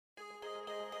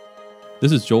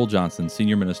This is Joel Johnson,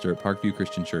 Senior Minister at Parkview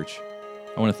Christian Church.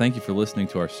 I want to thank you for listening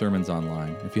to our sermons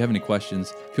online. If you have any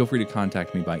questions, feel free to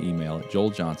contact me by email at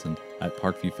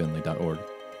joeljohnson@parkviewfinley.org.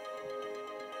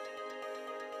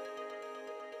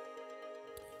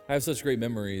 I have such great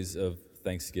memories of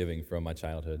Thanksgiving from my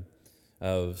childhood,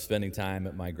 of spending time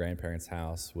at my grandparents'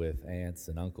 house with aunts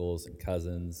and uncles and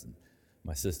cousins, and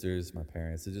my sisters, my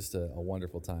parents. It's just a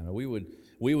wonderful time. And we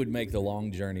would make the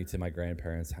long journey to my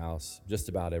grandparents' house just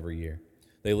about every year.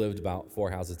 They lived about 4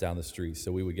 houses down the street,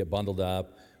 so we would get bundled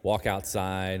up, walk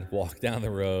outside, walk down the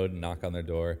road, and knock on their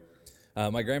door.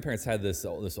 My grandparents had this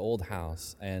old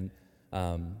house, and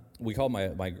we called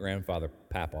my grandfather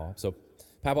Papaw. So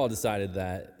Papaw decided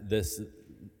that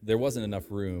there wasn't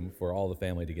enough room for all the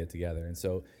family to get together, and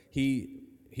so he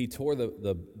tore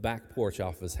the back porch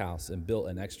off his house and built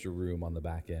an extra room on the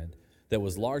back end that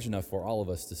was large enough for all of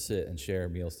us to sit and share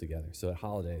meals together. So at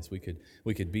holidays, we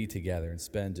could be together and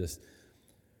spend just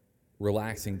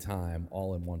relaxing time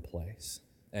all in one place.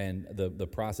 And the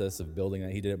process of building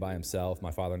that, he did it by himself. My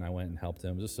father and I went and helped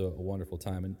him. Just a wonderful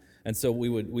time. And so we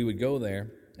would go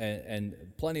there, and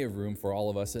plenty of room for all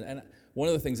of us. And one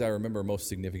of the things I remember most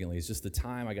significantly is just the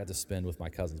time I got to spend with my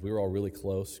cousins. We were all really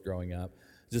close growing up,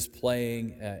 just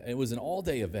playing. It was an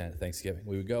all-day event, Thanksgiving.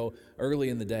 We would go early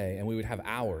in the day, and we would have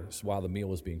hours while the meal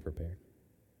was being prepared.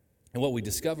 And what we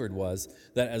discovered was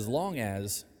that as long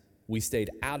as we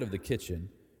stayed out of the kitchen,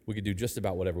 we could do just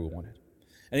about whatever we wanted.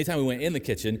 Anytime we went in the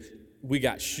kitchen, we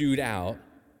got shooed out,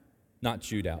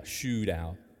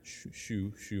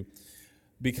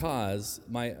 because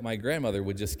my grandmother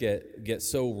would just get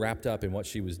so wrapped up in what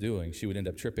she was doing, she would end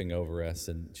up tripping over us,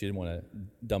 and she didn't want to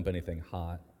dump anything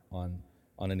hot on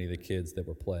any of the kids that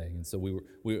were playing. And so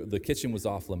the kitchen was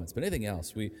off limits. But anything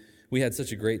else, we had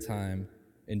such a great time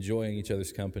enjoying each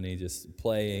other's company, just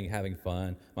playing, having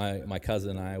fun. My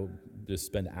cousin and I would just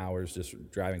spend hours just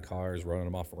driving cars, running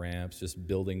them off ramps, just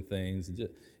building things. And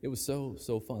it was so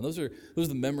fun. Those are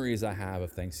the memories I have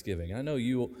of Thanksgiving. And I know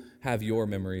you have your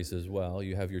memories as well.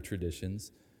 You have your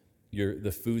traditions,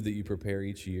 the food that you prepare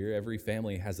each year. Every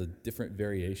family has a different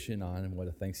variation on what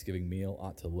a Thanksgiving meal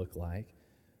ought to look like.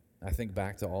 I think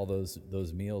back to all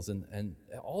those meals, and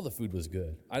all the food was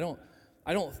good. I don't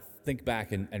think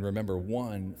back and remember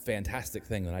one fantastic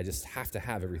thing that I just have to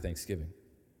have every Thanksgiving.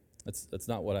 That's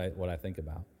not what I think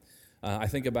about. I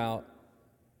think about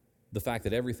the fact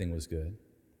that everything was good.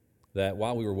 That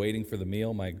while we were waiting for the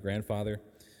meal, my grandfather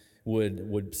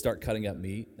would start cutting up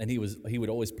meat, and he would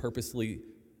always purposely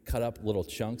cut up little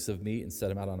chunks of meat and set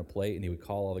them out on a plate, and he would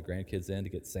call all the grandkids in to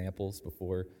get samples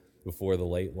before the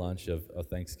late lunch of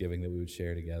Thanksgiving that we would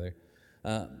share together.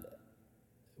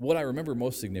 What I remember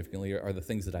most significantly are the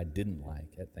things that I didn't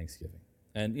like at Thanksgiving.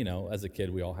 And, as a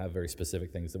kid, we all have very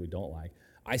specific things that we don't like.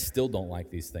 I still don't like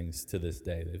these things to this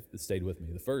day. They've stayed with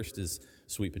me. The first is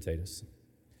sweet potatoes.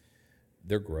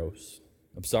 They're gross.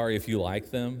 I'm sorry if you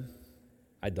like them.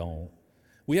 I don't.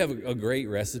 We have a great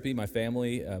recipe. My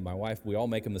family, my wife, we all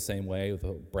make them the same way with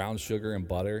brown sugar and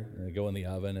butter. And they go in the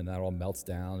oven, and that all melts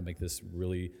down and make this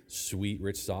really sweet,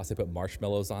 rich sauce. They put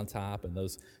marshmallows on top, and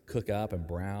those cook up and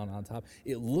brown on top.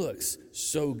 It looks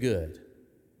so good.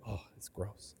 Oh, it's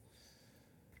gross.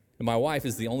 And my wife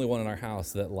is the only one in our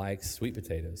house that likes sweet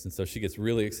potatoes. And so she gets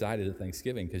really excited at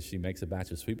Thanksgiving because she makes a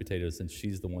batch of sweet potatoes, and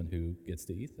she's the one who gets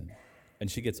to eat them. And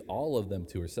she gets all of them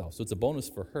to herself. So it's a bonus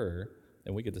for her,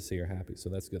 and we get to see her happy. So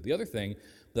that's good. The other thing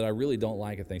that I really don't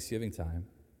like at Thanksgiving time,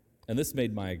 and this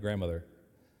made my grandmother,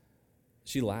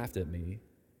 she laughed at me.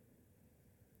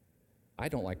 I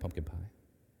don't like pumpkin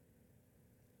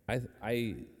pie.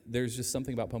 There's just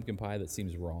something about pumpkin pie that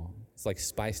seems wrong. It's like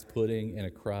spiced pudding in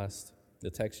a crust. The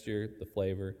texture, the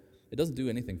flavor, it doesn't do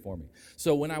anything for me.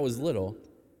 So when I was little,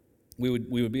 we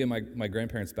would be in my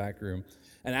grandparents' back room,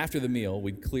 and after the meal,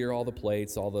 we'd clear all the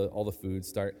plates, all the food,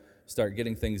 start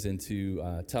getting things into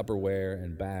Tupperware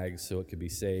and bags so it could be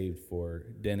saved for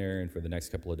dinner and for the next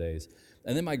couple of days.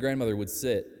 And then my grandmother would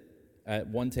sit at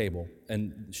one table,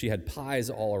 and she had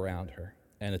pies all around her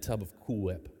and a tub of Cool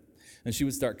Whip. And she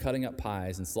would start cutting up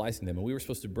pies and slicing them, and we were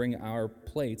supposed to bring our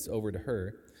plates over to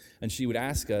her, and she would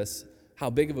ask us how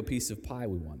big of a piece of pie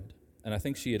we wanted. And I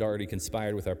think she had already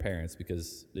conspired with our parents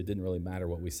because it didn't really matter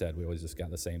what we said. We always just got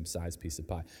the same size piece of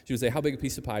pie. She would say, how big a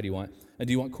piece of pie do you want? And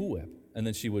do you want Cool Whip? And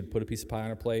then she would put a piece of pie on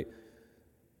her plate,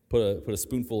 put a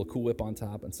spoonful of Cool Whip on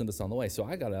top, and send us on the way. So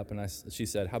I got up, and she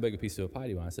said, how big a piece of pie do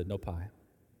you want? I said, no pie.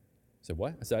 I said,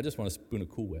 what? I said, I just want a spoon of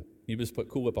Cool Whip. You just put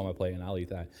Cool Whip on my plate, and I'll eat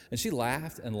that. And she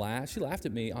laughed and laughed. She laughed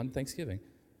at me on Thanksgiving.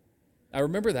 I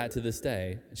remember that to this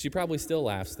day. She probably still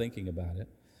laughs thinking about it.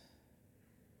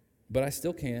 But I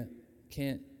still can't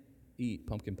eat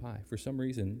pumpkin pie. For some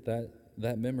reason,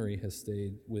 that memory has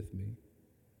stayed with me.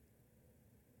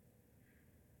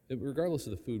 Regardless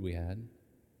of the food we had,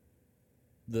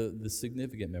 the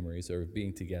significant memories are of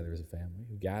being together as a family,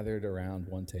 who gathered around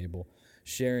one table,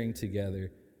 sharing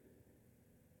together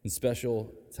in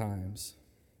special times.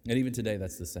 And even today,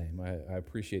 that's the same. I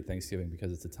appreciate Thanksgiving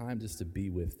because it's a time just to be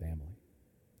with family.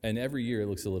 And every year, it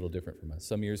looks a little different from us.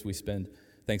 Some years, we spend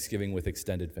Thanksgiving with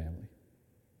extended family.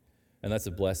 And that's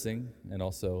a blessing and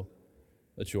also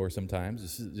a chore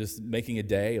sometimes. Just making a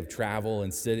day of travel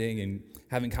and sitting and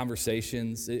having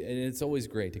conversations. And it's always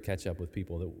great to catch up with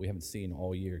people that we haven't seen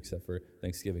all year except for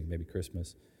Thanksgiving, maybe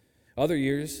Christmas. Other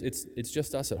years, it's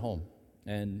just us at home.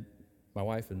 And my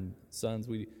wife and sons,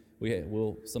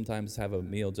 we'll sometimes have a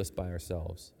meal just by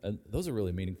ourselves. And those are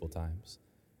really meaningful times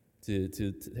to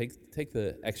take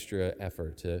the extra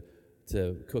effort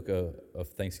to cook a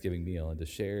Thanksgiving meal and to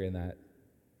share in that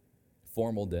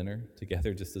formal dinner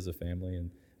together just as a family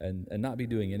and not be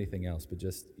doing anything else but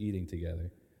just eating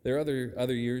together. There are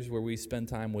other years where we spend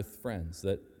time with friends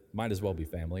that might as well be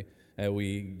family, and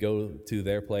we go to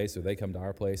their place or they come to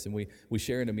our place, and we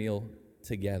share in a meal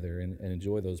together and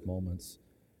enjoy those moments.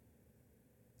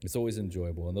 It's always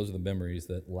enjoyable, and those are the memories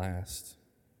that last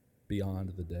beyond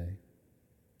the day.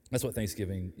 That's what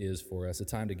Thanksgiving is for us, a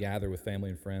time to gather with family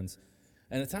and friends,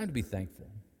 and a time to be thankful.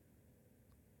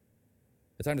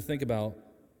 A time to think about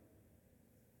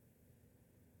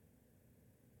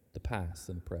the past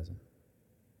and the present.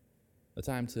 A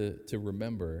time to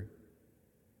remember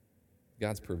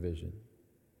God's provision,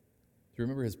 to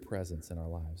remember his presence in our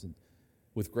lives, and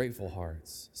with grateful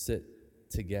hearts, sit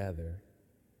together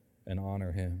and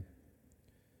honor him.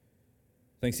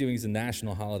 Thanksgiving is a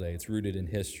national holiday. It's rooted in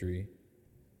history.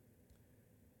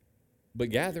 But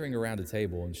gathering around a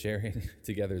table and sharing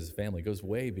together as a family goes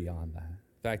way beyond that.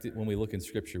 In fact, when we look in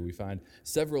Scripture, we find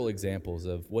several examples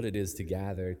of what it is to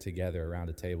gather together around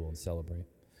a table and celebrate.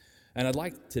 And I'd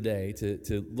like today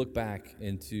to look back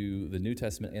into the New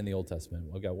Testament and the Old Testament.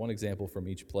 I've got one example from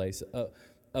each place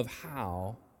of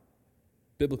how,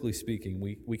 biblically speaking,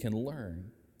 we can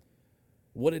learn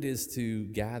what it is to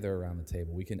gather around the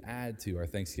table. We can add to our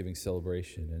Thanksgiving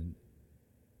celebration and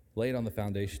lay it on the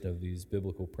foundation of these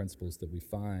biblical principles that we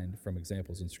find from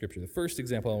examples in Scripture. The first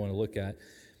example I want to look at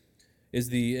is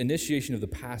the initiation of the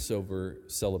Passover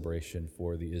celebration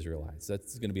for the Israelites.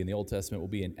 That's going to be in the Old Testament. We'll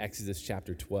be in Exodus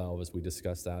chapter 12 as we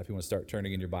discuss that. If you want to start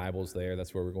turning in your Bibles there,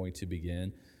 that's where we're going to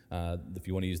begin. If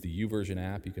you want to use the YouVersion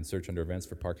app, you can search under events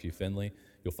for Parkview Findlay.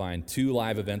 You'll find 2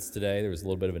 live events today. There was a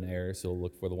little bit of an error, so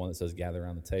look for the one that says gather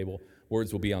around the table.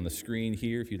 Words will be on the screen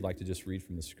here if you'd like to just read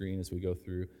from the screen as we go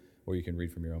through, or you can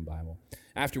read from your own Bible.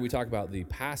 After we talk about the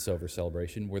Passover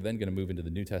celebration, we're then going to move into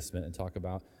the New Testament and talk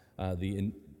about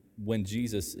when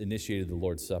Jesus initiated the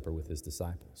Lord's Supper with his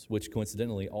disciples, which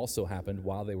coincidentally also happened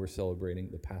while they were celebrating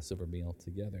the Passover meal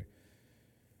together.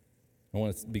 I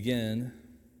want to begin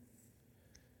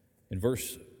in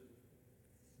verse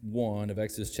 1 of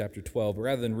Exodus chapter 12. But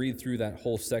rather than read through that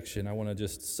whole section, I want to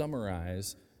just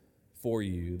summarize for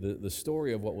you the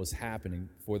story of what was happening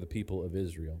for the people of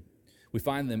Israel. We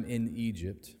find them in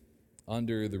Egypt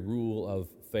under the rule of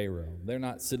Pharaoh. They're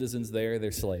not citizens there,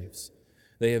 they're slaves.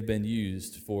 They have been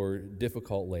used for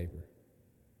difficult labor,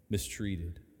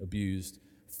 mistreated, abused,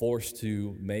 forced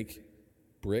to make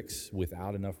bricks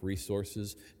without enough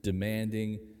resources,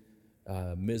 demanding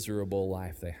miserable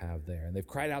life they have there. And they've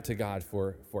cried out to God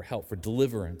for help, for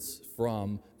deliverance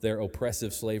from their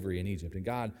oppressive slavery in Egypt. And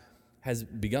God has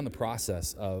begun the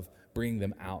process of bringing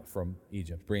them out from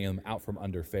Egypt, bringing them out from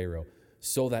under Pharaoh,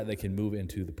 so that they can move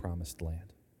into the promised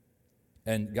land.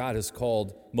 And God has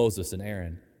called Moses and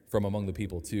Aaron from among the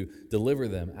people to deliver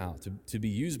them out, to be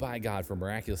used by God for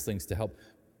miraculous things to help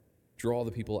draw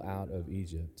the people out of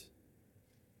Egypt.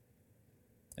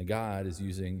 And God is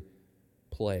using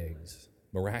plagues,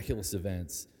 miraculous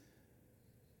events,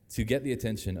 to get the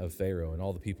attention of Pharaoh and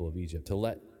all the people of Egypt, to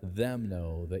let them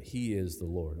know that he is the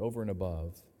Lord, over and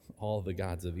above all the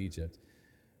gods of Egypt,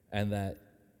 and that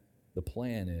the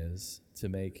plan is to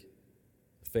make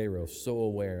Pharaoh so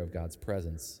aware of God's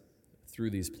presence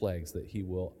through these plagues that he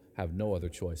will have no other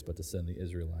choice but to send the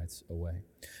Israelites away.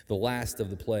 The last of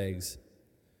the plagues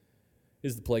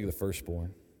is the plague of the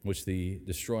firstborn, which the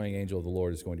destroying angel of the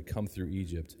Lord is going to come through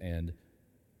Egypt and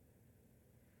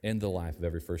end the life of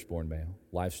every firstborn male,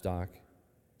 livestock,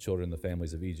 children, the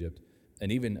families of Egypt,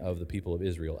 and even of the people of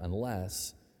Israel,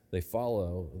 unless they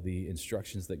follow the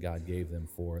instructions that God gave them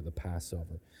for the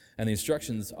Passover. And the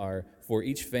instructions are for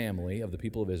each family of the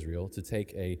people of Israel to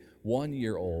take a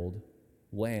 1-year-old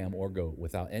lamb or goat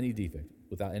without any defect,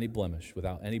 without any blemish,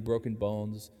 without any broken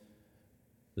bones,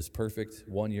 this perfect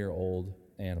 1-year-old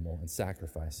animal and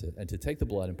sacrifice it, and to take the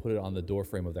blood and put it on the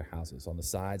doorframe of their houses, on the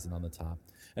sides and on the top.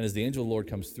 And as the angel of the Lord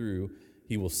comes through,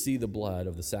 he will see the blood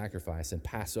of the sacrifice and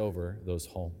pass over those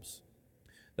homes.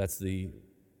 That's the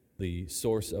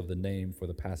source of the name for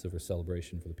the Passover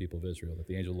celebration for the people of Israel, that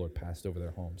the angel of the Lord passed over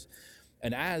their homes.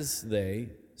 And as they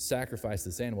sacrificed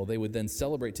this animal, they would then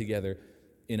celebrate together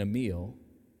in a meal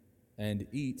and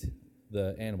eat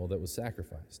the animal that was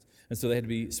sacrificed. And so they had to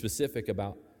be specific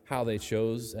about how they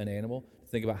chose an animal,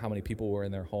 think about how many people were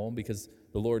in their home, because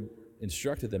the Lord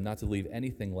instructed them not to leave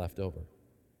anything left over.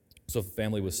 So if the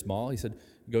family was small, he said,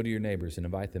 go to your neighbors and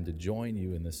invite them to join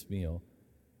you in this meal.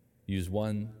 Use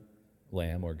one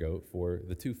lamb or goat for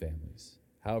the 2 families.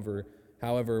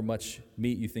 However much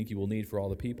meat you think you will need for all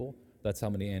the people, that's how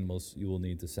many animals you will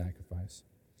need to sacrifice.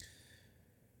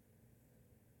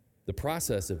 The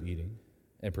process of eating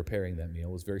and preparing that meal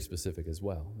was very specific as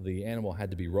well. The animal had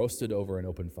to be roasted over an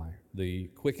open fire, the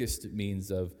quickest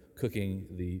means of cooking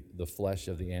the flesh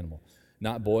of the animal.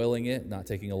 Not boiling it, not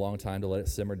taking a long time to let it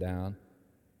simmer down,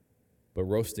 but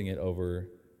roasting it over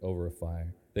a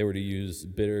fire. They were to use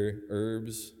bitter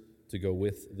herbs to go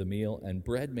with the meal, and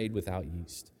bread made without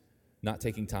yeast, not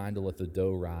taking time to let the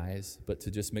dough rise, but to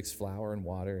just mix flour and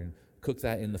water and cook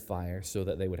that in the fire so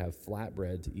that they would have flat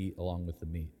bread to eat along with the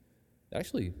meat.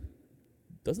 Actually,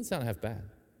 doesn't sound half bad.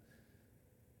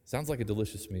 Sounds like a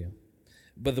delicious meal.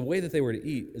 But the way that they were to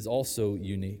eat is also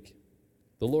unique.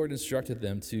 The Lord instructed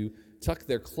them to tuck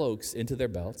their cloaks into their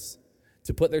belts,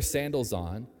 to put their sandals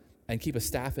on, and keep a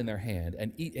staff in their hand,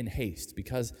 and eat in haste,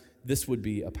 because this would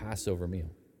be a Passover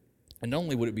meal. And not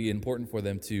only would it be important for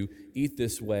them to eat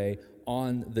this way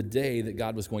on the day that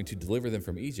God was going to deliver them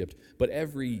from Egypt, but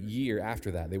every year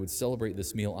after that, they would celebrate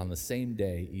this meal on the same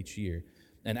day each year.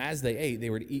 And as they ate, they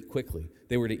were to eat quickly.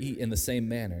 They were to eat in the same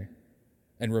manner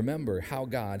and remember how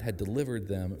God had delivered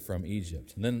them from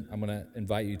Egypt. And then I'm going to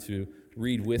invite you to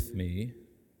read with me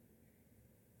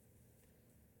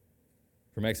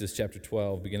from Exodus chapter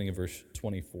 12, beginning of verse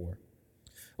 24.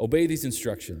 Obey these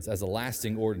instructions as a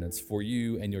lasting ordinance for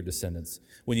you and your descendants.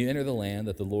 When you enter the land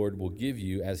that the Lord will give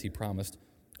you as he promised,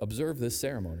 observe this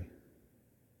ceremony.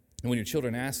 And when your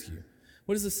children ask you,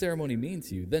 what does this ceremony mean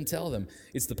to you? Then tell them,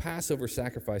 it's the Passover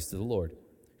sacrifice to the Lord,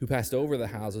 who passed over the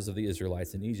houses of the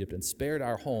Israelites in Egypt and spared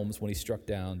our homes when he struck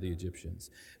down the Egyptians.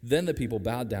 Then the people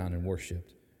bowed down and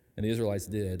worshipped, and the Israelites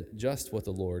did just what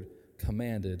the Lord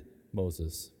commanded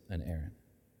Moses and Aaron.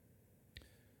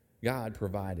 God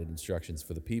provided instructions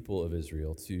for the people of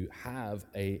Israel to have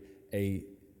a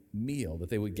meal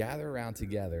that they would gather around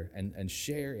together and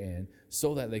share in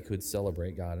so that they could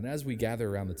celebrate God. And as we gather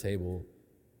around the table,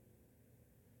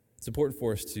 it's important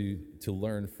for us to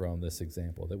learn from this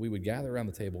example, that we would gather around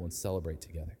the table and celebrate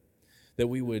together, that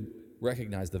we would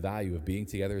recognize the value of being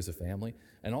together as a family,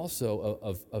 and also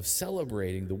of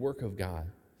celebrating the work of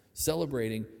God.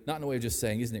 Celebrating, not in a way of just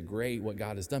saying, isn't it great what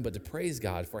God has done, but to praise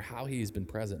God for how he has been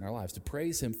present in our lives, to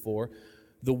praise him for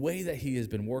the way that he has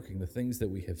been working, the things that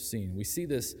we have seen. We see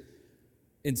this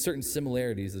in certain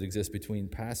similarities that exist between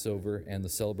Passover and the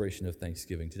celebration of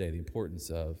Thanksgiving today, the importance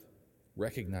of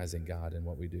recognizing God in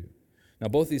what we do. Now,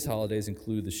 both these holidays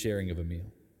include the sharing of a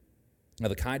meal. Now,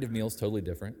 the kind of meal is totally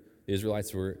different. The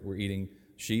Israelites were eating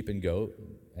sheep and goat,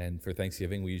 and for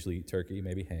Thanksgiving, we usually eat turkey,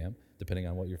 maybe ham, depending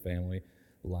on what your family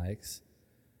likes.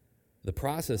 The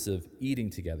process of eating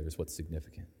together is what's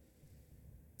significant,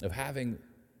 of having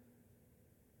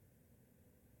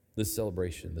this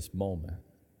celebration, this moment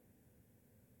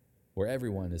where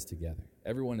everyone is together,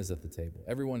 everyone is at the table,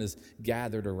 everyone is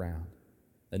gathered around,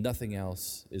 and nothing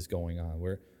else is going on,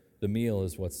 where the meal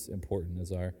is what's important,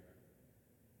 as our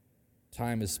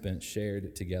time is spent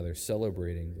shared together,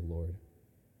 celebrating the Lord.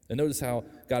 And notice how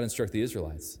God instructed the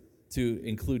Israelites to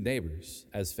include neighbors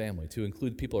as family, to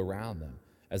include people around them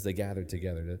as they gathered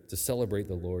together, to celebrate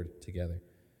the Lord together.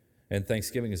 And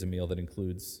Thanksgiving is a meal that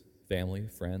includes family,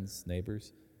 friends,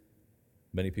 neighbors.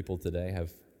 Many people today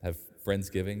have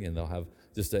Friendsgiving, and they'll have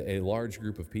just a large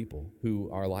group of people who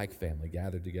are like family,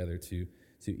 gathered together to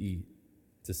eat,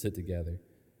 to sit together,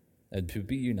 and to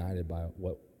be united by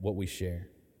what we share,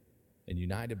 and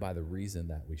united by the reason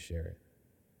that we share it.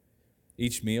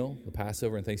 Each meal, the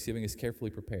Passover and Thanksgiving, is carefully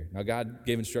prepared. Now, God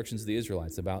gave instructions to the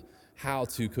Israelites about how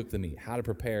to cook the meat, how to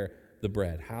prepare the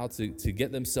bread, how to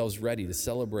get themselves ready to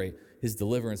celebrate his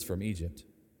deliverance from Egypt.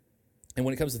 And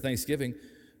when it comes to Thanksgiving,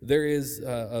 there is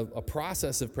a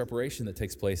process of preparation that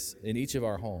takes place in each of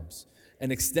our homes,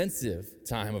 an extensive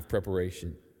time of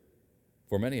preparation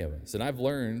for many of us. And I've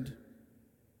learned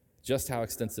just how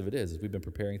extensive it is as we've been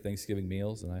preparing Thanksgiving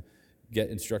meals, and I get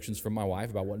instructions from my wife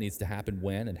about what needs to happen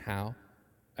when and how.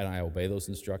 and I obey those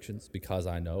instructions because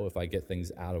I know if I get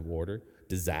things out of order,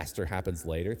 disaster happens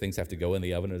later. Things have to go in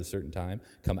the oven at a certain time,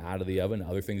 come out of the oven,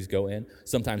 other things go in.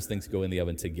 Sometimes things go in the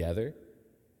oven together,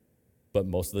 but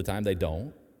most of the time they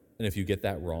don't. And if you get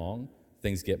that wrong,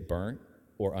 things get burnt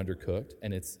or undercooked,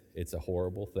 and it's a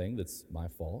horrible thing. That's my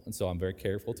fault. And so I'm very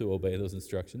careful to obey those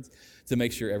instructions to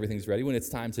make sure everything's ready. When it's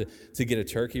time to get a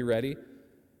turkey ready,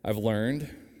 I've learned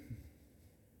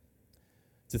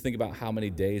to think about how many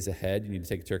days ahead you need to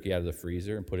take a turkey out of the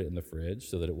freezer and put it in the fridge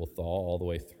so that it will thaw all the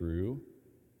way through,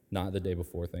 not the day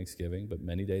before Thanksgiving, but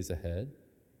many days ahead.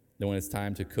 Then when it's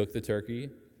time to cook the turkey,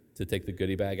 to take the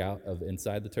goodie bag out of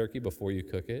inside the turkey before you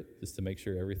cook it, just to make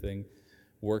sure everything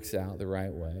works out the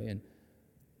right way. And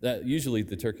that usually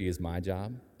the turkey is my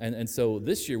job. And so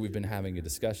this year we've been having a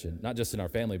discussion, not just in our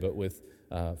family, but with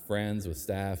friends, with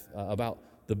staff, about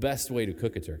the best way to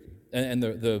cook a turkey. And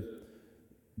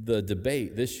the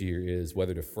debate this year is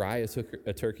whether to fry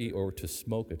a turkey or to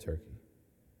smoke a turkey.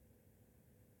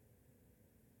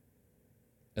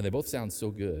 And they both sound so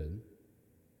good.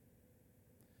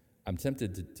 I'm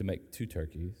tempted to make 2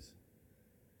 turkeys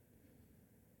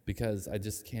because I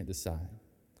just can't decide.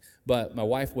 But my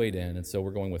wife weighed in, and so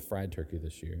we're going with fried turkey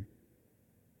this year.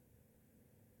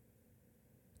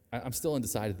 I'm still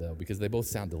undecided, though, because they both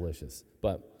sound delicious.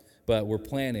 But we're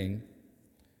planning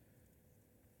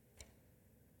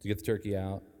to get the turkey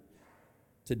out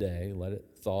today, let it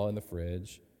thaw in the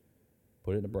fridge,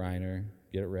 put it in a briner,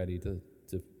 get it ready to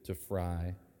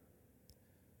fry.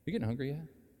 You getting hungry yet?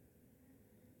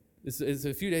 It's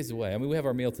a few days away. I mean, we have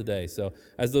our meal today, so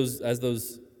as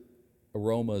those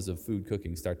aromas of food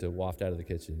cooking start to waft out of the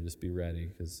kitchen, just be ready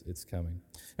because it's coming.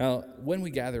 Now, when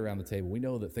we gather around the table, we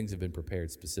know that things have been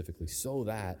prepared specifically so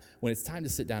that when it's time to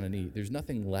sit down and eat, there's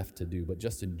nothing left to do but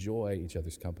just enjoy each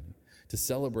other's company, to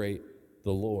celebrate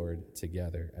the Lord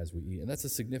together as we eat. And that's a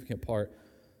significant part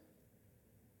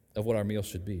of what our meal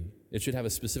should be. It should have a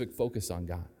specific focus on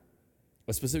God,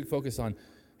 a specific focus on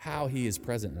how He is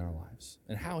present in our lives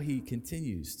and how He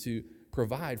continues to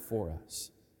provide for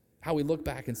us, how we look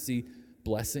back and see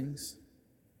blessings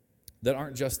that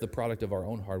aren't just the product of our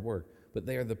own hard work, but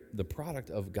they are the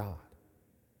product of God.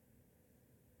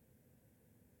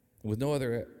 With no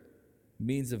other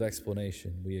means of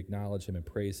explanation, we acknowledge Him and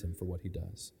praise Him for what He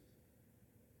does,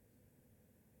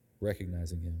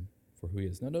 recognizing Him for who He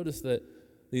is. Now notice that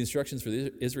the instructions for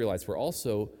the Israelites were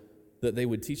also that they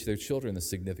would teach their children the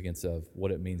significance of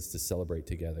what it means to celebrate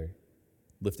together,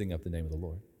 lifting up the name of the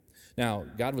Lord. Now,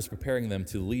 God was preparing them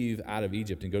to leave out of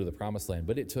Egypt and go to the Promised Land,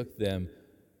 but it took them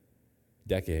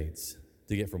decades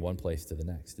to get from one place to the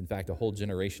next. In fact, a whole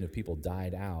generation of people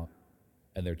died out,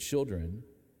 and their children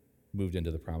moved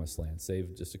into the Promised Land,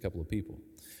 save just a couple of people.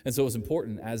 And so it was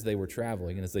important as they were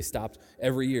traveling and as they stopped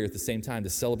every year at the same time to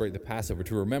celebrate the Passover,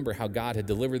 to remember how God had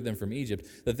delivered them from Egypt,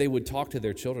 that they would talk to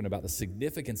their children about the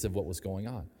significance of what was going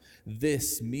on.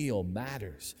 This meal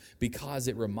matters because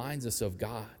it reminds us of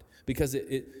God, because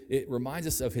it reminds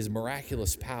us of His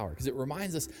miraculous power, because it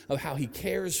reminds us of how He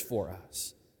cares for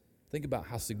us. Think about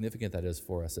how significant that is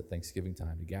for us at Thanksgiving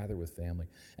time, to gather with family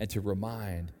and to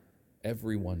remind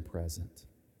everyone present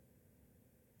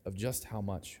of just how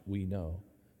much we know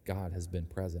God has been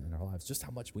present in our lives, just how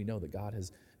much we know that God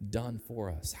has done for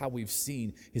us, how we've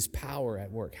seen His power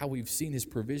at work, how we've seen His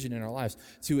provision in our lives,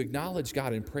 to acknowledge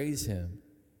God and praise Him,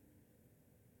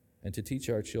 and to teach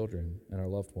our children and our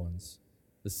loved ones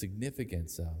the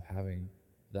significance of having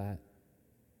that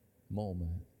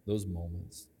moment, those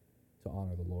moments, to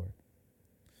honor the Lord.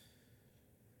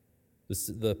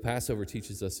 The Passover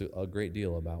teaches us a great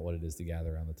deal about what it is to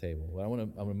gather around the table. But I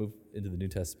want to move into the New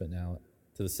Testament now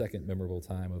to the second memorable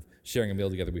time of sharing a meal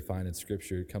together we find in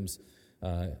Scripture. It comes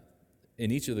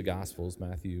in each of the Gospels,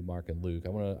 Matthew, Mark, and Luke. I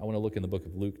want to look in the book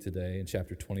of Luke today in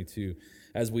chapter 22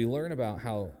 as we learn about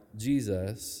how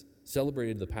Jesus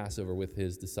celebrated the Passover with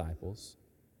His disciples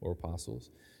or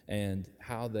apostles and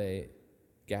how they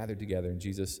gathered together, and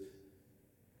Jesus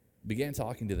began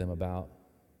talking to them about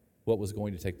what was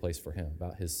going to take place for Him,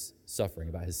 about His suffering,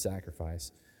 about His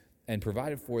sacrifice, and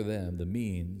provided for them the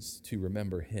means to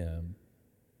remember Him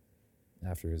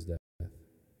after His death.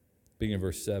 Beginning in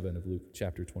verse 7 of Luke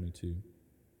chapter 22,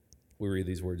 we read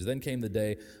these words. Then came the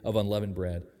day of unleavened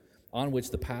bread, on which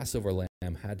the Passover lamb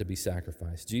had to be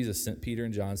sacrificed. Jesus sent Peter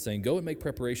and John, saying, "Go and make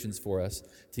preparations for us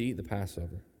to eat the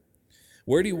Passover."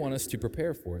 "Where do you want us to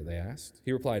prepare for it?" they asked.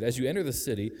 He replied, "As you enter the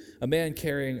city, a man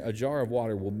carrying a jar of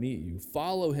water will meet you.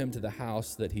 Follow him to the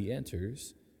house that he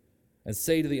enters, and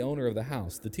say to the owner of the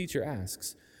house, 'The teacher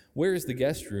asks, where is the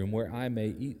guest room where I may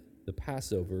eat the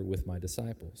Passover with my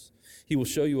disciples?' He will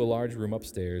show you a large room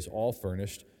upstairs, all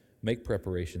furnished. Make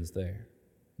preparations there."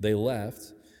 They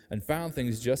left and found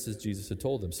things just as Jesus had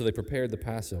told them. So they prepared the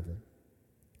Passover.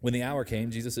 When the hour came,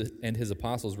 Jesus and his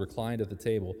apostles reclined at the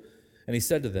table, and he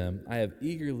said to them, I have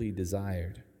eagerly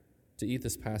desired to eat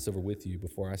this Passover with you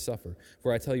before I suffer.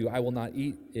 For I tell you, I will not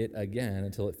eat it again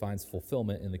until it finds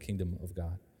fulfillment in the kingdom of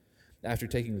God. After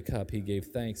taking the cup, he gave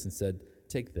thanks and said,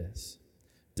 Take this,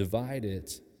 divide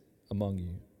it among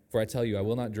you. For I tell you, I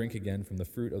will not drink again from the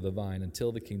fruit of the vine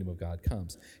until the kingdom of God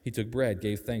comes. He took bread,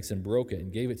 gave thanks, and broke it,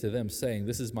 and gave it to them, saying,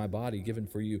 This is my body given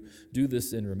for you. Do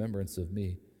this in remembrance of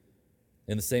me.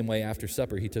 In the same way, after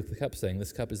supper, he took the cup, saying,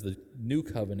 This cup is the new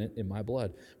covenant in my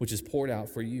blood, which is poured out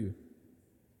for you.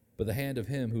 But the hand of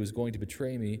him who is going to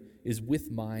betray me is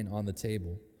with mine on the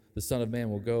table. The Son of Man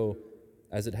will go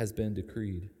as it has been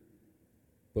decreed.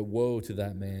 But woe to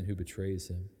that man who betrays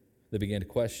him. They began to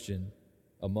question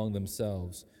among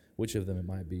themselves which of them it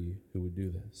might be who would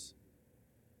do this.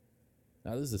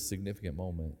 Now, this is a significant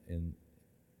moment in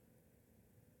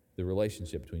the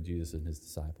relationship between Jesus and his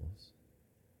disciples,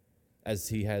 as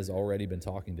he has already been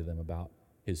talking to them about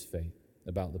his fate,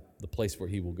 about the place where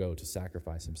he will go to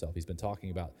sacrifice himself. He's been talking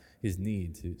about his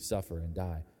need to suffer and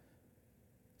die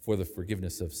for the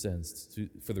forgiveness of sins,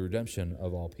 for the redemption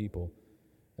of all people.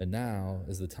 And now,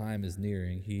 as the time is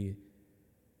nearing, he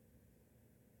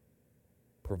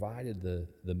provided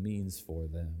the means for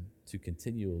them to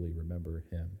continually remember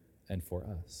him, and for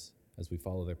us, as we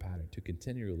follow their pattern, to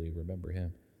continually remember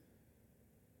him.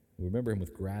 We remember him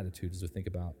with gratitude as we think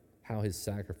about how his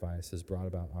sacrifice has brought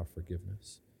about our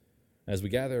forgiveness. As we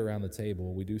gather around the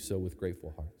table, we do so with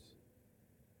grateful hearts,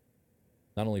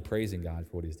 not only praising God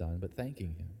for what he's done, but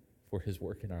thanking him for his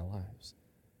work in our lives,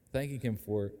 thanking him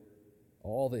for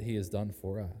all that he has done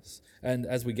for us. And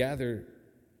as we gather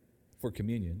for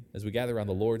communion, as we gather around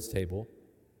the Lord's table,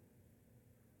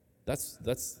 that's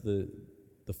the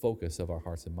focus of our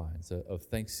hearts and minds, of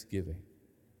thanksgiving,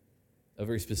 of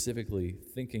very specifically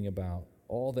thinking about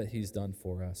all that he's done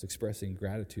for us, expressing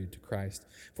gratitude to Christ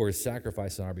for his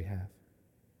sacrifice on our behalf.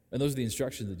 And those are the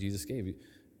instructions that Jesus gave you.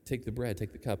 Take the bread,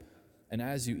 take the cup, and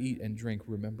as you eat and drink,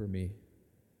 remember me.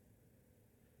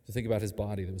 To think about his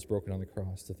body that was broken on the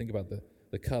cross, to think about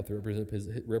the cup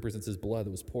that represents his blood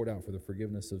that was poured out for the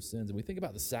forgiveness of sins. And we think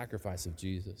about the sacrifice of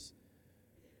Jesus.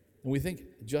 And we think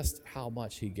just how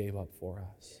much he gave up for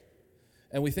us.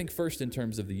 And we think first in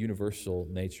terms of the universal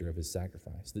nature of his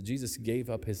sacrifice, that Jesus gave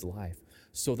up his life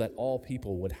so that all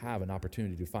people would have an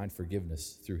opportunity to find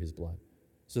forgiveness through his blood,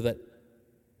 so that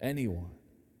anyone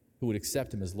who would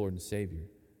accept him as Lord and Savior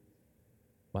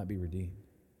might be redeemed.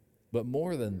 But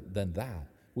more than that,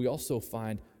 we also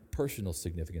find personal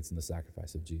significance in the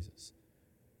sacrifice of Jesus.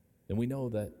 And we know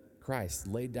that Christ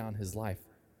laid down his life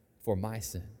for my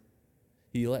sin.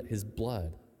 He let his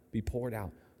blood be poured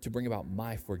out to bring about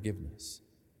my forgiveness.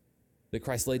 That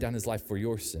Christ laid down his life for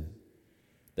your sin.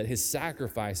 That his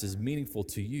sacrifice is meaningful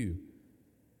to you.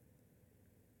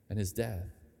 And his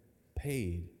death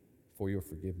paid for your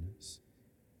forgiveness.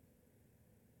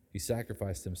 He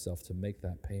sacrificed himself to make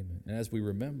that payment. And as we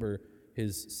remember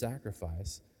his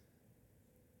sacrifice,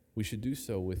 we should do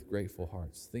so with grateful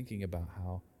hearts, thinking about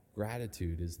how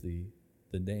gratitude is the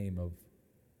name of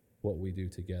what we do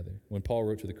together. When Paul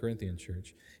wrote to the Corinthian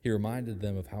church, he reminded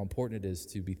them of how important it is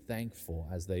to be thankful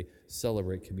as they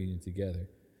celebrate communion together.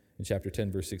 In chapter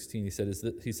 10, verse 16, he said,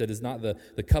 Is not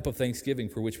the cup of thanksgiving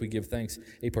for which we give thanks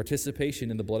a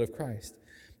participation in the blood of Christ?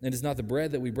 And is not the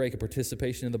bread that we break a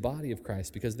participation in the body of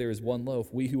Christ? Because there is one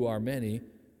loaf. We who are many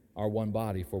are one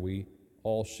body, for we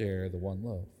all share the one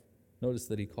loaf. Notice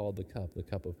that he called the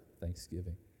cup of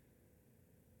thanksgiving.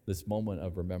 This moment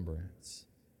of remembrance,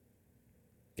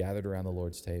 gathered around the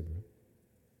Lord's table.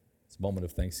 This moment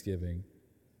of thanksgiving,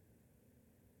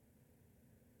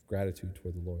 gratitude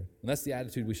toward the Lord. And that's the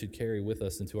attitude we should carry with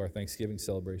us into our Thanksgiving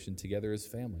celebration together as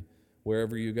family,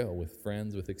 wherever you go, with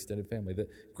friends, with extended family, that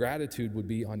gratitude would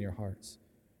be on your hearts.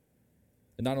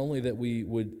 And not only that we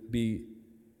would be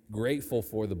grateful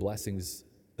for the blessings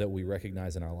that we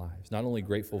recognize in our lives, not only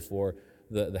grateful for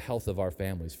the health of our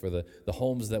families, for the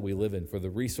homes that we live in, for the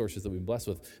resources that we've been blessed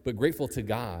with, but grateful to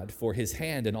God for his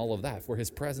hand in all of that, for his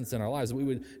presence in our lives. That we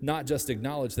would not just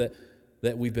acknowledge that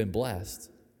we've been blessed,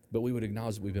 but we would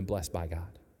acknowledge that we've been blessed by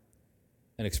God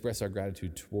and express our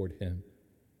gratitude toward him.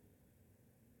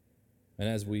 And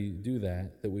as we do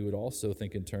that we would also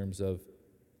think in terms of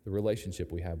the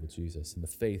relationship we have with Jesus and the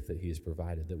faith that he has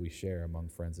provided that we share among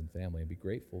friends and family, and be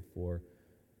grateful for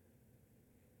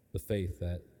the faith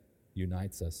that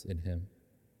unites us in him.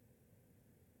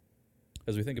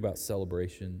 As we think about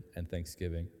celebration and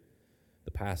Thanksgiving,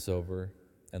 the Passover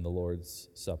and the Lord's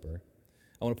Supper,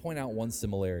 I want to point out one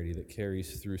similarity that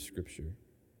carries through Scripture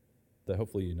that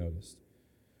hopefully you noticed.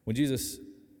 When Jesus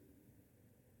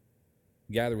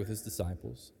gather with his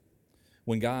disciples,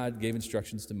 when God gave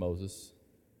instructions to Moses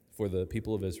for the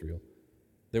people of Israel,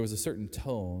 there was a certain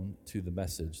tone to the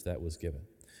message that was given.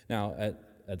 Now,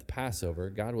 at the Passover,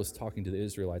 God was talking to the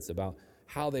Israelites about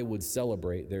how they would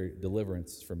celebrate their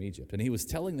deliverance from Egypt. And he was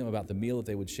telling them about the meal that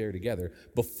they would share together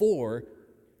before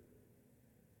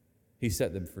he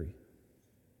set them free.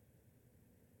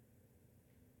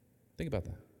 Think about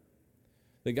that.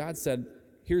 That God said,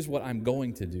 here's what I'm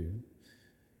going to do.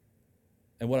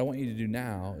 And what I want you to do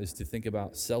now is to think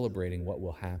about celebrating what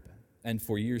will happen. And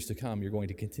for years to come, you're going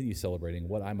to continue celebrating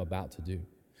what I'm about to do.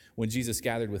 When Jesus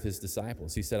gathered with his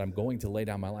disciples, he said, I'm going to lay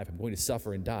down my life. I'm going to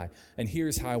suffer and die. And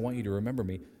here's how I want you to remember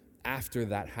me after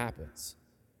that happens.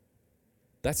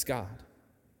 That's God,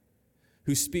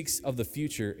 who speaks of the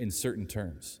future in certain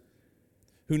terms,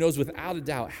 who knows without a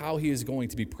doubt how he is going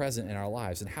to be present in our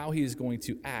lives and how he is going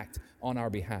to act on our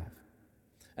behalf.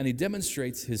 And he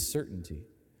demonstrates his certainty,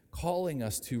 calling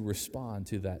us to respond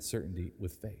to that certainty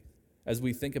with faith as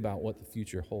we think about what the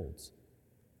future holds.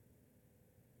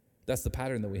 That's the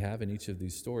pattern that we have in each of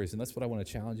these stories, and that's what I want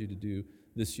to challenge you to do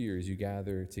this year as you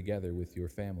gather together with your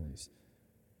families.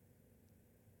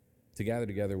 To gather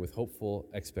together with hopeful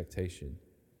expectation,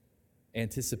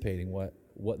 anticipating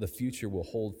what the future will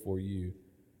hold for you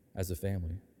as a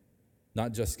family.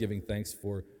 Not just giving thanks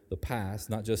for the past,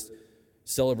 not just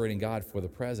celebrating God for the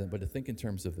present, but to think in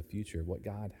terms of the future, what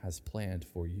God has planned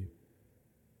for you,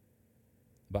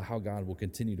 about how God will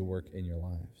continue to work in your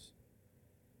lives,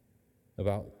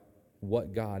 about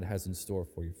what God has in store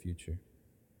for your future.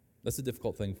 That's a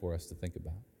difficult thing for us to think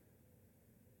about.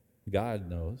 God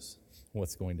knows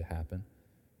what's going to happen,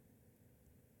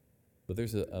 but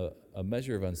there's a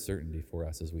measure of uncertainty for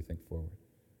us as we think forward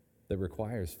that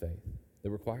requires faith, that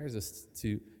requires us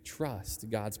to trust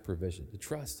God's provision, to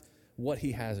trust what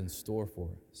he has in store for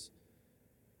us.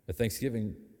 At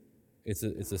Thanksgiving, it's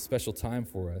a special time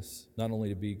for us, not only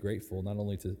to be grateful, not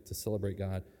only to celebrate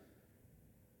God,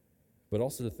 but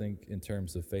also to think in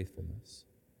terms of faithfulness.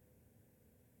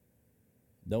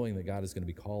 Knowing that God is going to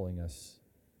be calling us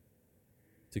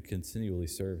to continually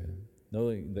serve him.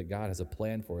 Knowing that God has a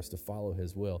plan for us to follow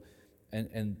his will.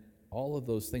 And all of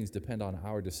those things depend on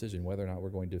our decision, whether or not we're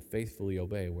going to faithfully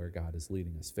obey where God is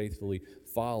leading us, faithfully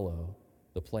follow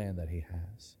the plan that he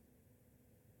has.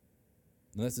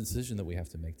 And that's a decision that we have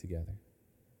to make together.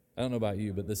 I don't know about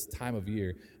you, but this time of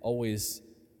year always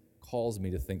calls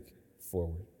me to think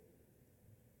forward.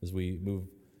 As we move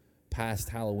past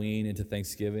Halloween into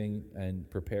Thanksgiving and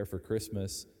prepare for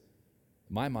Christmas,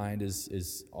 my mind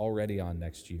is already on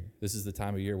next year. This is the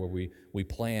time of year where we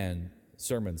plan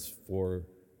sermons for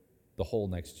the whole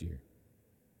next year.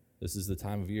 This is the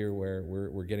time of year where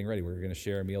we're getting ready. We're going to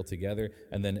share a meal together,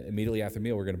 and then immediately after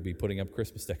meal, we're going to be putting up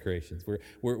Christmas decorations.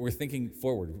 We're thinking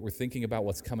forward. We're thinking about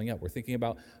what's coming up. We're thinking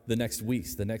about the next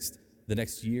weeks, the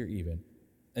next year even,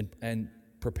 and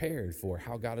prepared for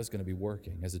how God is going to be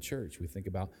working. As a church, we think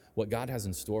about what God has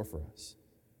in store for us.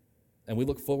 And we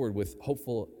look forward with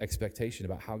hopeful expectation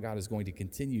about how God is going to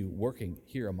continue working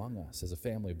here among us as a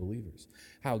family of believers.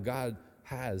 How God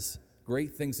has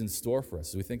great things in store for us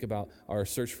as we think about our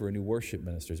search for a new worship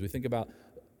minister, as we think about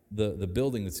the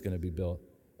building that's going to be built,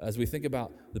 as we think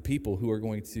about the people who are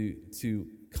going to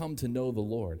come to know the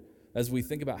Lord, as we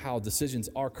think about how decisions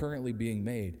are currently being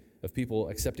made of people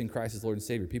accepting Christ as Lord and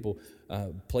Savior, people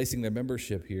placing their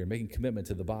membership here, making commitment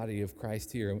to the body of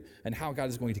Christ here, and how God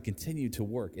is going to continue to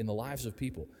work in the lives of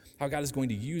people, how God is going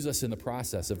to use us in the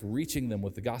process of reaching them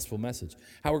with the gospel message,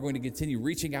 how we're going to continue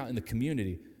reaching out in the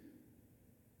community,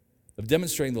 of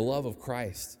demonstrating the love of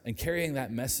Christ and carrying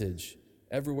that message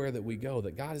everywhere that we go,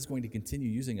 that God is going to continue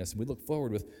using us. And we look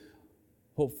forward with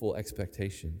hopeful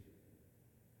expectation,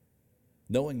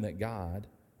 knowing that God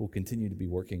will continue to be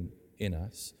working in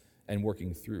us and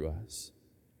working through us.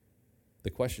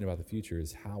 The question about the future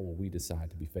is, how will we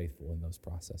decide to be faithful in those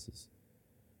processes?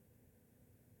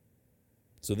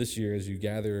 So this year, as you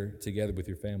gather together with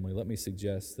your family, let me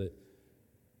suggest that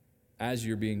as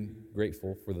you're being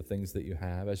grateful for the things that you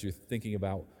have, as you're thinking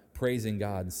about praising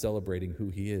God and celebrating who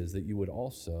he is, that you would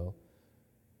also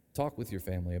talk with your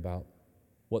family about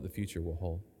what the future will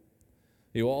hold.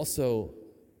 You also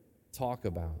talk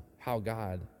about how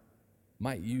God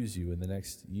might use you in the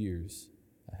next years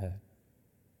ahead,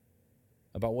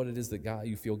 about what it is that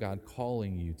you feel God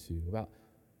calling you to, about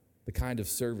the kind of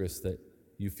service that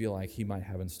you feel like he might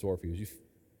have in store for you. As you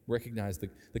recognize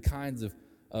the kinds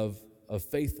of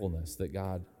faithfulness that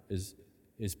God is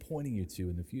pointing you to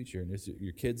in the future. And as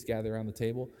your kids gather around the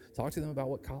table, talk to them about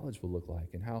what college will look like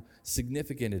and how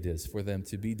significant it is for them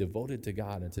to be devoted to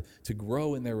God and to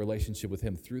grow in their relationship with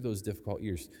him through those difficult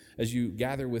years. As you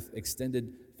gather with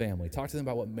extended family. Talk to them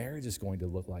about what marriage is going to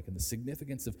look like and the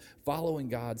significance of following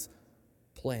God's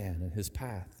plan and his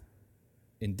path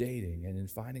in dating and in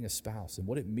finding a spouse, and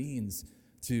what it means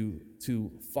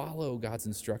to follow God's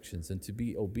instructions and to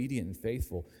be obedient and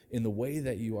faithful in the way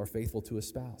that you are faithful to a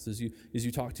spouse. As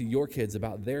you talk to your kids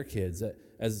about their kids,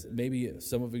 as maybe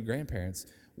some of your grandparents,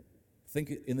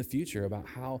 think in the future about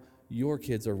how your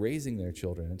kids are raising their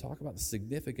children, and talk about the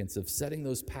significance of setting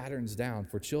those patterns down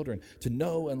for children to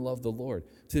know and love the Lord,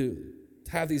 to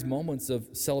have these moments of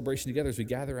celebration together as we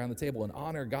gather around the table and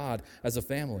honor God as a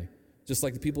family. Just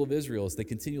like the people of Israel, as they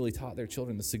continually taught their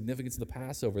children the significance of the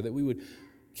Passover, that we would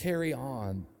carry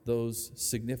on those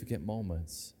significant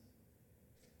moments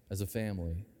as a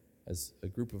family, as a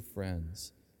group of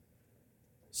friends,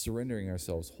 surrendering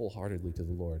ourselves wholeheartedly to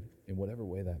the Lord in whatever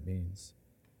way that means.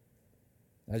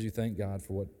 As you thank God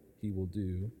for what he will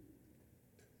do,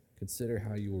 consider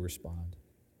how you will respond.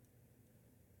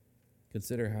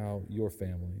 Consider how your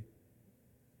family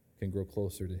can grow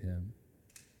closer to him.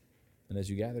 And as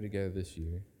you gather together this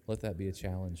year, let that be a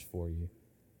challenge for you.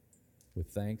 With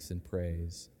thanks and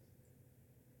praise,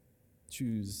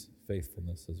 choose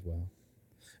faithfulness as well.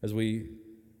 As we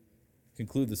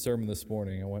conclude the sermon this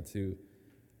morning, I want to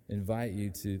invite you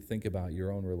to think about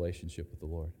your own relationship with the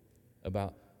Lord,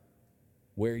 about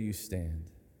where you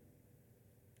stand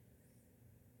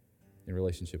in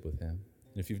relationship with him.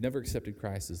 And if you've never accepted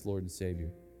Christ as Lord and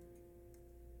Savior,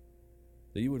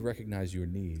 that you would recognize your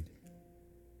need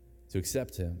to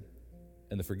accept him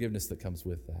and the forgiveness that comes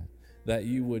with that. That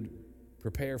you would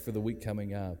prepare for the week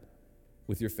coming up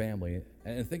with your family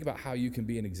and think about how you can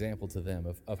be an example to them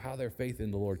of how their faith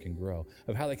in the Lord can grow,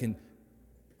 of how they can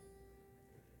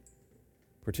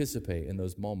participate in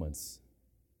those moments,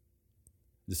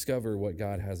 discover what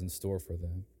God has in store for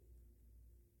them.